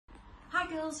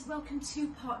girls, welcome to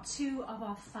part 2 of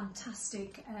our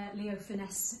fantastic Leo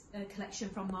Finesse collection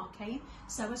from Marc Cain.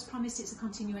 So as promised, it's a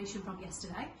continuation from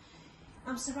yesterday.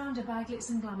 I'm surrounded by glitz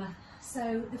and glamour.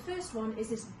 So the first one is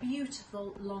this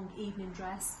beautiful long evening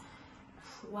dress.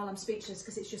 Well, I'm speechless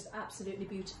because it's just absolutely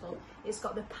beautiful. It's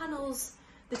got the panels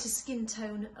that are skin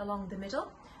tone along the middle.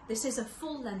 This is a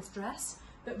full length dress,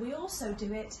 but we also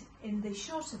do it in the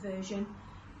shorter version,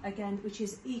 again, which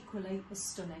is equally as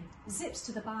stunning. Zips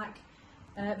to the back,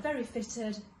 very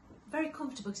fitted, very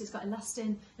comfortable because it's got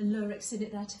elastane and lurex in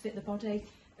it there to fit the body,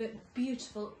 but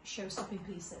beautiful show-stopping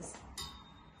pieces.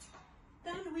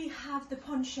 Then we have the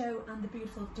poncho and the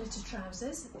beautiful glitter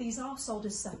trousers. These are sold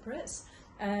as separates.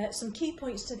 Some key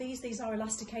points to these are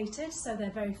elasticated, so they're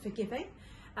very forgiving.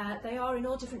 They are in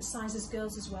all different sizes,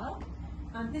 girls, as well.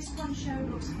 And this poncho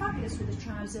looks fabulous with the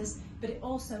trousers, but it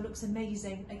also looks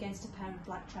amazing against a pair of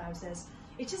black trousers.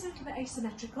 It is a little bit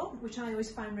asymmetrical, which I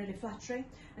always find really flattering,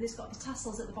 and it's got the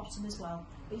tassels at the bottom as well.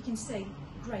 But you can see,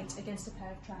 great against a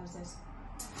pair of trousers.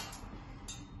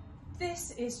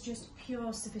 This is just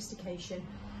pure sophistication.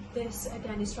 This,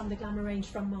 again, is from the Glamour range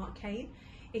from Marc Cain.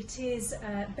 It is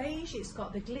beige, it's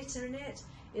got the glitter in it,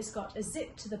 it's got a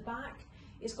zip to the back,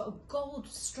 it's got gold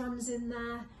strands in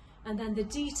there, and then the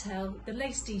detail, the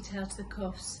lace detail to the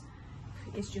cuffs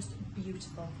is just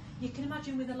beautiful. You can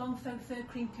imagine with a long faux fur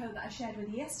cream coat that I shared with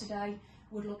you yesterday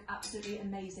would look absolutely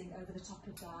amazing over the top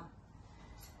of that.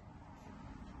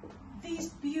 These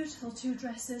beautiful 2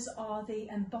 dresses are the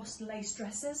embossed lace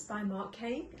dresses by Marc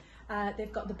Cain.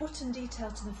 They've got the button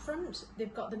detail to the front,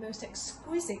 they've got the most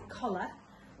exquisite collar,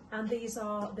 and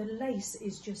the lace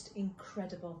is just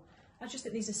incredible. I just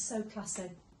think these are so classy.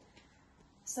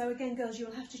 So again, girls,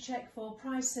 you'll have to check for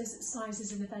prices,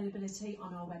 sizes and availability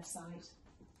on our website.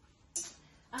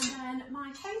 And then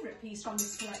my favourite piece from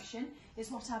this collection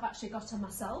is what I've actually got on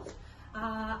myself,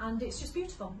 and it's just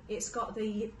beautiful. It's got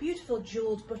the beautiful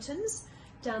jewelled buttons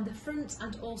down the front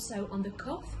and also on the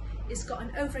cuff. It's got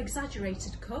an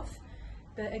over-exaggerated cuff,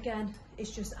 but again,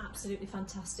 it's just absolutely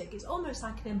fantastic. It's almost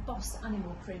like an embossed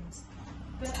animal print.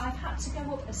 But I've had to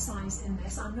go up a size in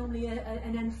this. I'm normally an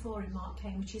N4 in Marc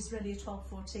Cain, which is really a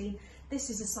 12-14. This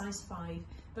is a size 5,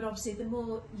 but obviously the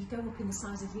more you go up in the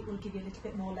sizes, it will give you a little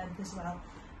bit more length as well.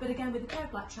 But again, with the pair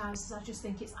of black trousers, I just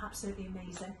think it's absolutely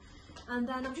amazing. And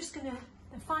then I'm just going to,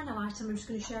 the final item I'm just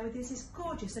going to share with you is this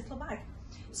gorgeous little bag.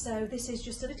 So this is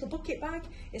just a little bucket bag.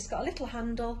 It's got a little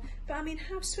handle, but I mean,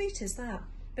 how sweet is that?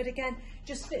 But again,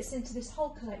 just fits into this whole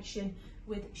collection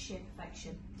with sheer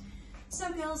perfection.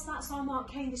 So girls, that's our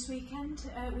Marc Cain this weekend.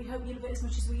 We hope you love it as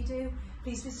much as we do.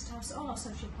 Please visit us on all our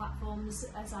social platforms,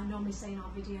 as I normally say in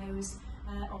our videos,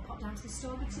 or pop down to the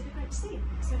store because it'd be great to see you.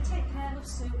 So take care, love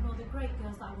Sue and all the great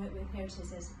girls that I work with here at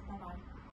Izzi's. Bye bye.